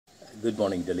Good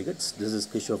morning, delegates. This is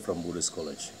Kishore from Voorhees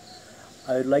College.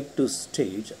 I would like to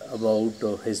state about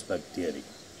Hertzberg Theory.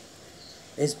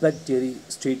 Hertzberg Theory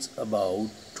states about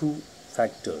two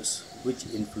factors which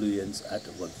influence at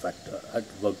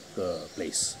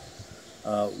workplace.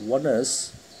 One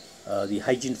is the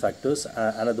hygiene factors,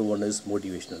 another one is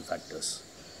motivational factors.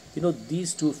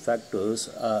 These two factors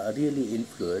really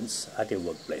influence at a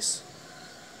workplace.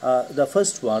 The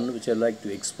first one which I like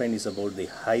to explain is about the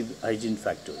hygiene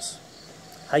factors.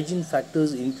 Hygiene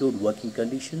factors include working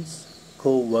conditions,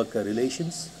 co-worker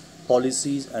relations,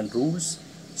 policies and rules,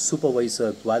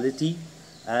 supervisor quality,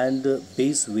 and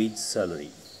base wage salary.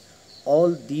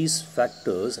 All these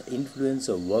factors influence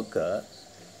a worker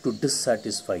to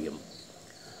dissatisfy him.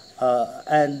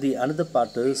 And the another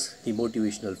part is the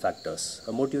motivational factors.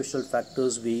 Motivational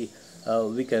factors we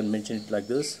can mention it like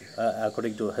this.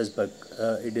 According to Hertzberg,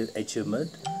 it is achievement,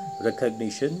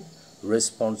 recognition,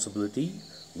 responsibility,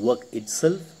 work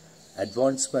itself,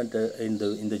 advancement in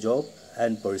the job,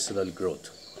 and personal growth.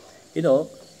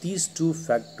 These two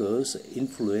factors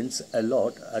influence a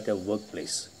lot at a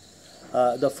workplace.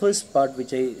 The first part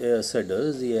which I said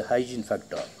is the hygiene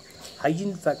factor.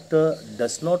 Hygiene factor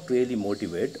does not really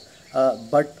motivate,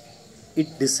 but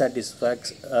it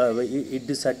dissatisfies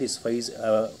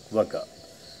a worker.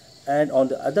 And on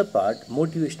the other part,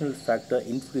 motivational factor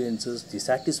influences the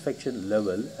satisfaction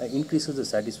level, increases the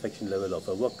satisfaction level of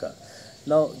a worker.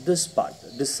 Now this part,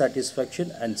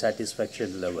 dissatisfaction and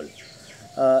satisfaction level.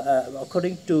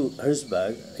 According to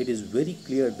Hertzberg, it is very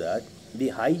clear that the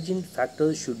hygiene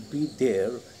factors should be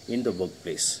there in the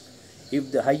workplace.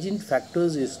 If the hygiene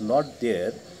factors is not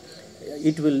there,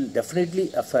 it will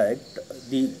definitely affect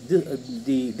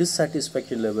the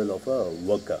dissatisfaction level of a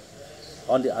worker.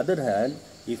 On the other hand,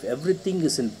 if everything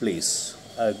is in place,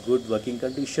 a good working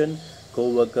condition,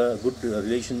 co-worker, good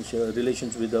relations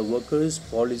with the workers,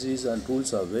 policies and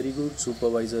rules are very good,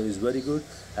 supervisor is very good,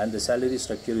 and the salary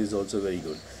structure is also very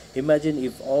good. Imagine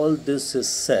if all this is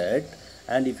set,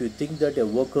 and if you think that a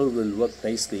worker will work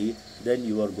nicely, then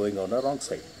you are going on a wrong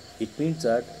side. It means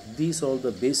that these are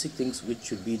the basic things which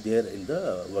should be there in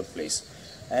the workplace.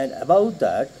 And about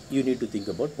that, you need to think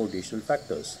about motivational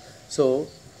factors. So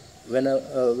when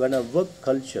a work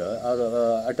culture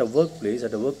or at a workplace,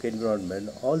 at a work environment,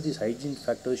 all these hygiene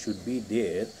factors should be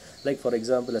there. Like for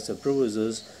example, as a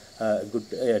professors, a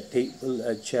table,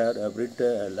 a chair, a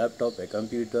printer, a laptop, a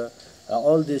computer,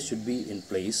 all this should be in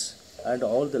place, and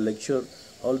all the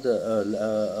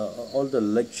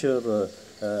lecture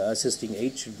assisting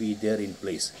aids should be there in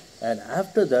place. And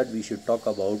after that, we should talk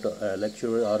about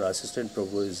lecturer or assistant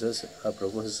professor's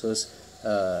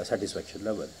satisfaction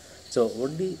level. So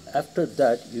only after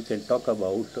that you can talk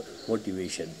about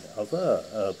motivation of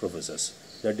professors.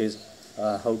 That is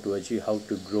how to achieve, how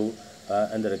to grow,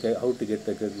 and how to get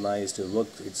recognized, work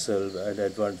itself, and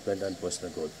advancement and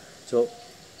personal growth. So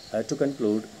to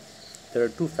conclude, there are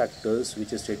two factors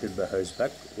which are stated by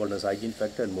Hertzberg. One is hygiene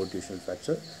factor and motivational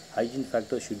factor. Hygiene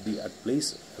factor should be at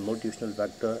place. The motivational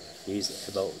factor is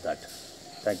above that.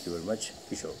 Thank you very much,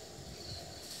 Kishore.